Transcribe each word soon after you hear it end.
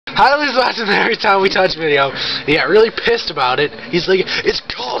Tyler's watching every time we touch video. He got really pissed about it. He's like, it's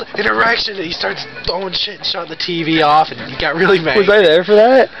called an erection, and he starts throwing shit and shutting the TV off, and he got really mad. Was I there for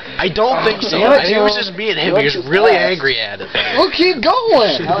that? I don't think so. Yeah, I think it was just me and him. He was really angry at it. We'll keep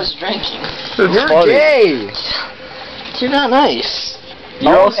going. I was drinking. You're gay. You're not nice.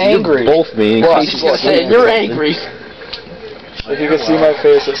 You're all angry. You're both mean. What? I was gonna say, you're angry. If you could see my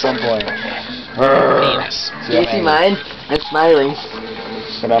face at some point. Penis. Do you see mine? I'm smiling.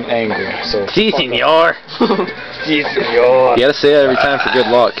 And I'm angry, so... Si, senor. Si, senor. You gotta say that every time for good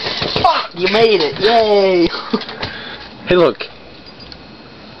luck. You made it. Yay. Hey, look.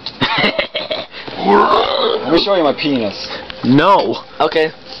 Let me show you my penis. No.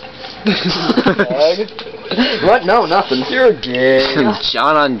 Okay. Egg? What? No, nothing. You're gay.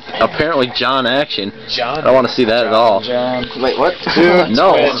 Apparently John action. John. I don't want to see that at all. John. Wait, what? Dude,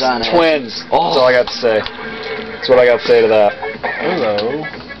 No. twins. John Twins. Oh. That's all I got to say. That's what I got to say to that. Hello.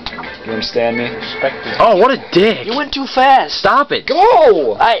 You understand me? Oh, what a dick. You went too fast. Stop it.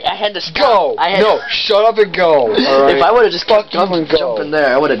 Go! I had to stop. Go! I had No, shut up and go. Alright? If I would have just kept Fucking go. jumping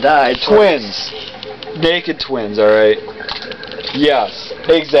there, I would have died. Twins. Naked twins, alright? Yes,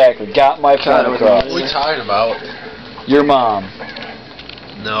 exactly. Got my point across. What are we talking about? Your mom.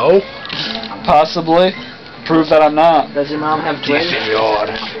 No. Possibly. Prove that I'm not. Does your mom have twins?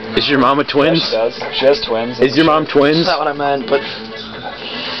 Is your mom a Yeah, twins? she does. She has twins. Is your mom twins? That's not what I meant, but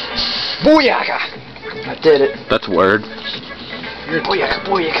Booyaka! I did it. That's word. Booyaka,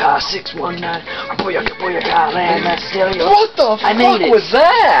 booyaka, 619. Booyaka, booyaka, land that stereo. What the I made fuck it. was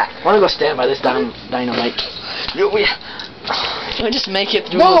that? I want to go stand by this dynamite. Can we just make it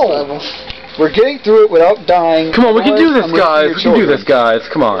through No. this level? We're getting through it without dying. Come on, we can do this, I'm waiting for guys. your We can do this, children. guys.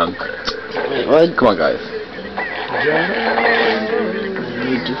 Come on. Wait, what? Come on, guys.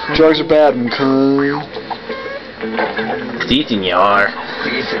 Drugs are bad, okay? Si, senor.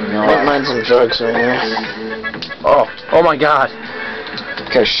 I don't mind some drugs right now. Oh my God.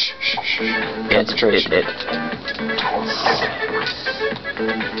 Okay, shh, shh, shh. Concentration.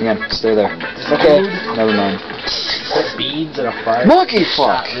 Hang on, stay there. Okay, never mind. Beads and a fire. Monkey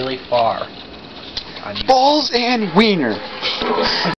fuck! Shot really far. Balls and wiener.